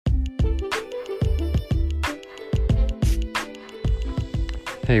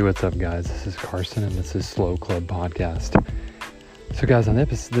Hey, what's up, guys? This is Carson, and this is Slow Club Podcast. So, guys, on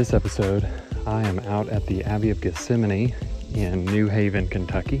this episode, I am out at the Abbey of Gethsemani in New Haven,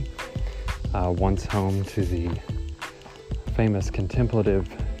 Kentucky, once home to the famous contemplative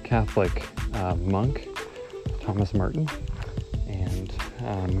Catholic monk, Thomas Merton, and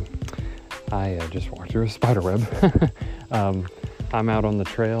I just walked through a spider web. I'm out on the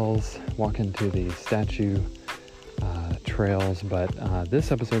trails, walking to the statue trails, but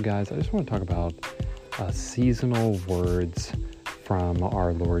this episode, guys, I just want to talk about seasonal words from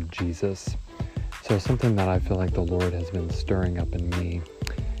our Lord Jesus. So something that I feel like the Lord has been stirring up in me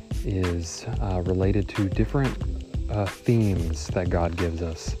is related to different themes that God gives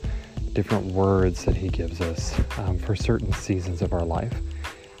us, different words that He gives us for certain seasons of our life.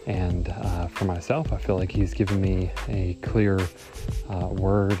 And for myself, I feel like He's given me a clear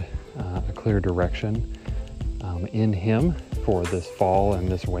word, a clear direction in Him for this fall and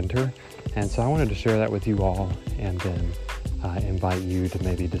this winter. And so I wanted to share that with you all, and then invite you to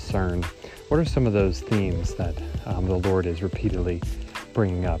maybe discern what are some of those themes that the Lord is repeatedly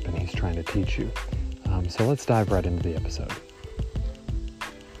bringing up and He's trying to teach you. So let's dive right into the episode.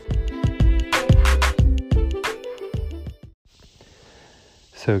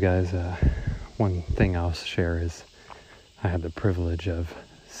 So guys, one thing I'll share is I had the privilege of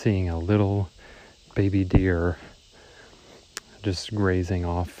seeing a little baby deer just grazing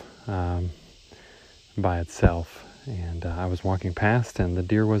off by itself, and I was walking past and the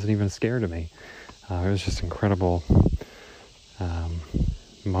deer wasn't even scared of me. It was just an incredible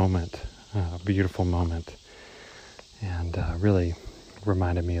moment, a beautiful moment, and really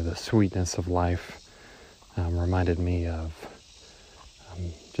reminded me of the sweetness of life, reminded me of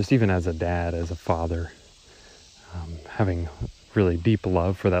just even as a dad, as a father, having really deep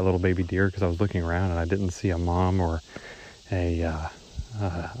love for that little baby deer, because I was looking around and I didn't see a mom or a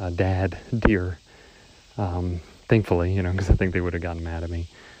dad deer, thankfully, because I think they would have gotten mad at me.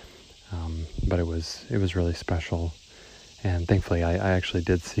 But it was really special, and thankfully I actually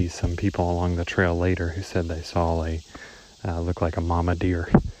did see some people along the trail later who said they saw looked like a mama deer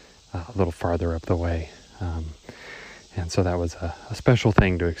a little farther up the way. And so that was a special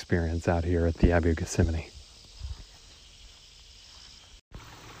thing to experience out here at the Abbey of Gethsemani.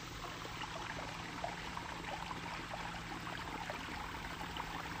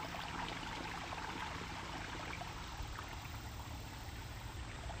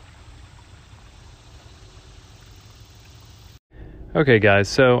 Okay, guys,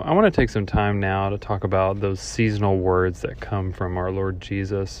 so I want to take some time now to talk about those seasonal words that come from our Lord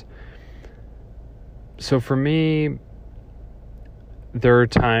Jesus. So for me, there are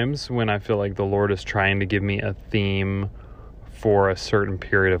times when I feel like the Lord is trying to give me a theme for a certain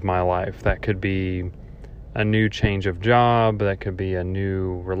period of my life. That could be a new change of job, that could be a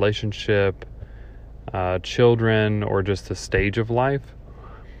new relationship, children, or just a stage of life.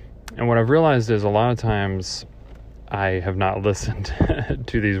 And what I've realized is a lot of times I have not listened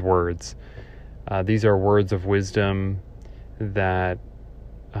to these words. These are words of wisdom that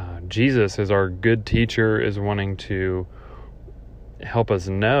Jesus, as our good teacher, is wanting to help us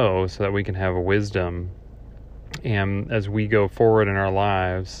know so that we can have wisdom. And as we go forward in our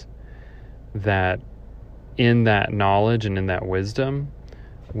lives, that in that knowledge and in that wisdom,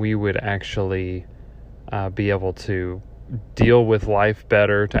 we would actually be able to deal with life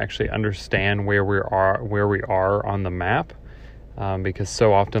better, to actually understand where we are on the map, because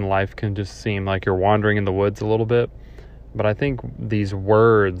so often life can just seem like you're wandering in the woods a little bit. But I think these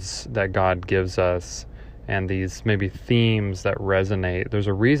words that God gives us and these maybe themes that resonate, there's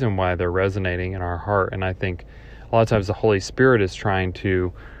a reason why they're resonating in our heart. And I think a lot of times the Holy Spirit is trying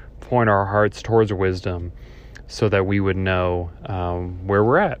to point our hearts towards wisdom so that we would know where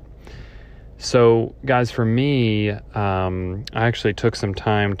we're at. So, guys, for me, I actually took some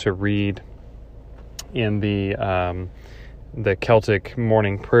time to read in the Celtic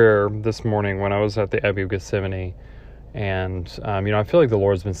morning prayer this morning when I was at the Abbey of Gethsemani. And, I feel like the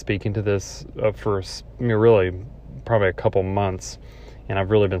Lord's been speaking to this for really probably a couple months. And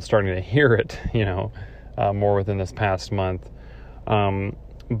I've really been starting to hear it, more within this past month.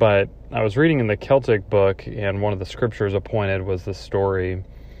 But I was reading in the Celtic book, and one of the scriptures appointed was the story,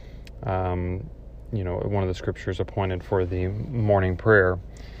 one of the scriptures appointed for the morning prayer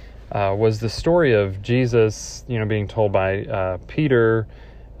was the story of Jesus, being told by Peter,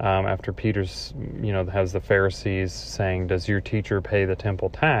 after Peter's, has the Pharisees saying, "Does your teacher pay the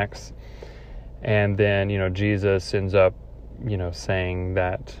temple tax?" And then, Jesus ends up, saying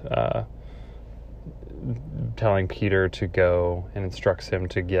that, telling Peter to go and instructs him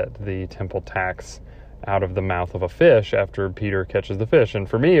to get the temple tax out of the mouth of a fish after Peter catches the fish. And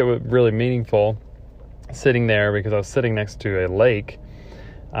for me, it was really meaningful sitting there because I was sitting next to a lake,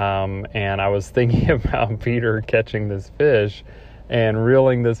 and I was thinking about Peter catching this fish and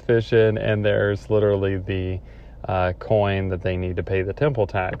reeling this fish in, and there's literally the coin that they need to pay the temple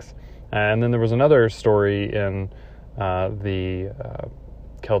tax. And then there was another story in the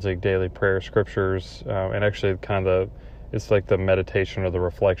Celtic Daily Prayer Scriptures, and actually it's like the meditation or the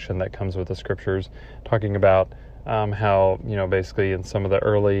reflection that comes with the Scriptures, talking about how, basically in some of the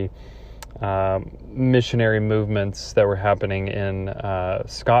early missionary movements that were happening in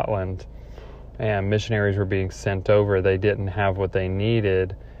Scotland, and missionaries were being sent over, they didn't have what they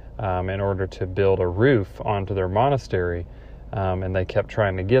needed in order to build a roof onto their monastery, and they kept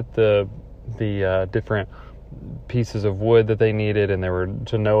trying to get the different pieces of wood that they needed, and they were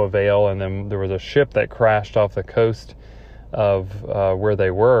to no avail. And then there was a ship that crashed off the coast of where they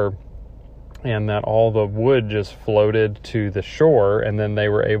were, and that all the wood just floated to the shore, and then they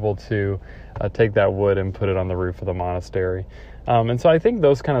were able to take that wood and put it on the roof of the monastery. And so I think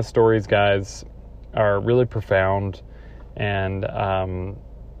those kind of stories, guys, are really profound and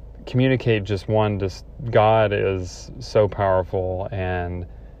communicate just God is so powerful and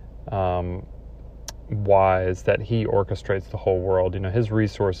wise that he orchestrates the whole world. His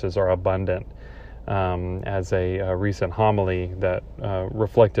resources are abundant, as a recent homily that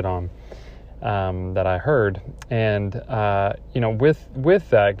reflected on that I heard. And with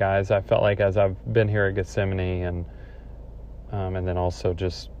that, guys, I felt like as I've been here at Gethsemani and then also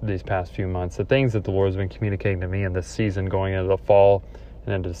just these past few months, the things that the Lord has been communicating to me in this season going into the fall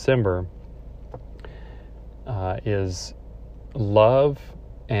and into December is love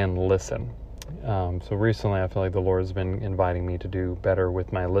and listen. So recently I feel like the Lord has been inviting me to do better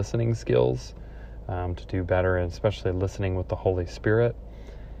with my listening skills, to do better, and especially listening with the Holy Spirit,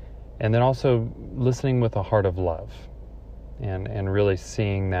 and then also listening with a heart of love, and really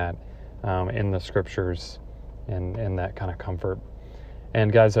seeing that in the Scriptures and that kind of comfort.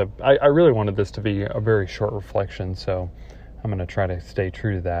 And guys, I really wanted this to be a very short reflection, so I'm going to try to stay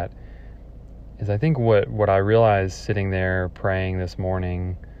true to that. Is I think what I realized sitting there praying this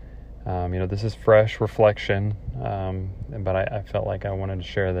morning, this is fresh reflection, but I felt like I wanted to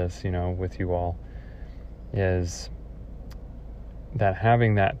share this, with you all, is that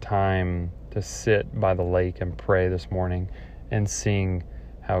having that time to sit by the lake and pray this morning and seeing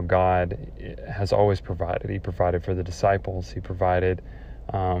how God has always provided. He provided for the disciples. He provided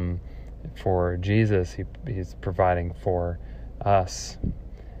for Jesus. He's providing for us.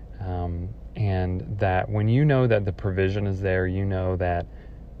 And that when you know that the provision is there, you know that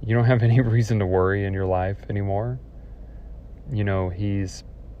you don't have any reason to worry in your life anymore. His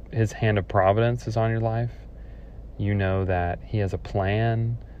hand of providence is on your life. You know that he has a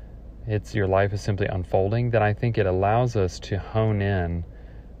plan. Your life is simply unfolding. Then I think it allows us to hone in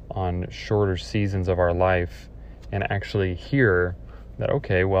on shorter seasons of our life and actually hear that,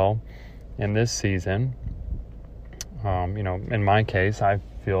 okay, well, in this season, in my case, I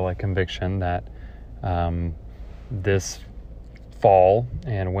feel a conviction that this fall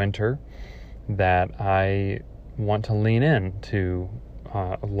and winter that I want to lean in to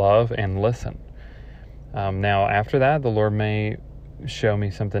love and listen. Now, after that, the Lord may show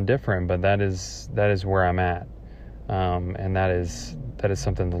me something different, but that is where I'm at, and that is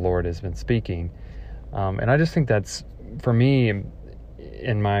something the Lord has been speaking, and I just think that's, for me,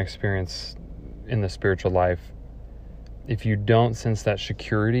 in my experience in the spiritual life, if you don't sense that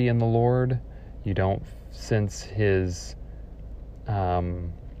security in the Lord, you don't sense His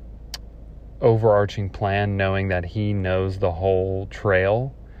overarching plan, knowing that He knows the whole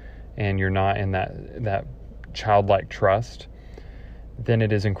trail, and you're not in that childlike trust, then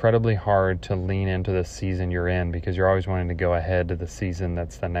it is incredibly hard to lean into the season you're in, because you're always wanting to go ahead to the season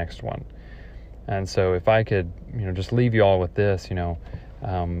that's the next one. And so if I could, just leave you all with this,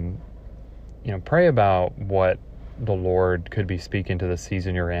 pray about what the Lord could be speaking to the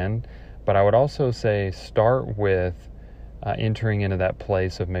season you're in. But I would also say start with entering into that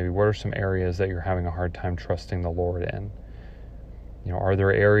place of maybe what are some areas that you're having a hard time trusting the Lord in. Are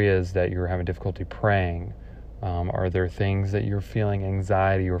there areas that you're having difficulty praying? Are there things that you're feeling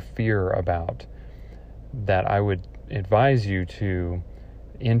anxiety or fear about? That I would advise you to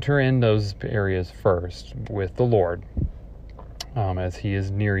enter in those areas first with the Lord, as He is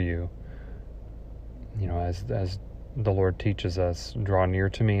near you. As the Lord teaches us, draw near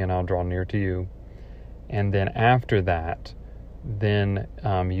to me and I'll draw near to you. And then after that, then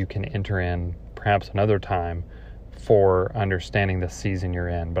you can enter in perhaps another time for understanding the season you're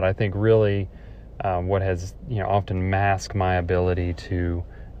in. But I think really what has often masked my ability to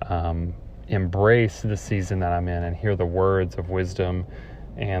embrace the season that I'm in and hear the words of wisdom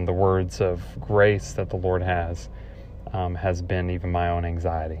and the words of grace that the Lord has been even my own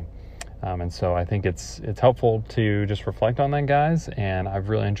anxiety. And so I think it's helpful to just reflect on that, guys. And I've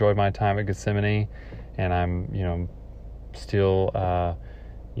really enjoyed my time at Gethsemane, and I'm, still,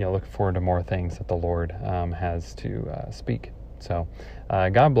 looking forward to more things that the Lord has to speak. So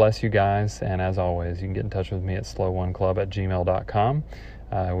God bless you guys. And as always, you can get in touch with me at slow1club@gmail.com.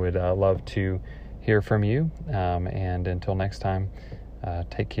 I would love to hear from you. And until next time,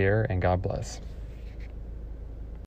 take care and God bless.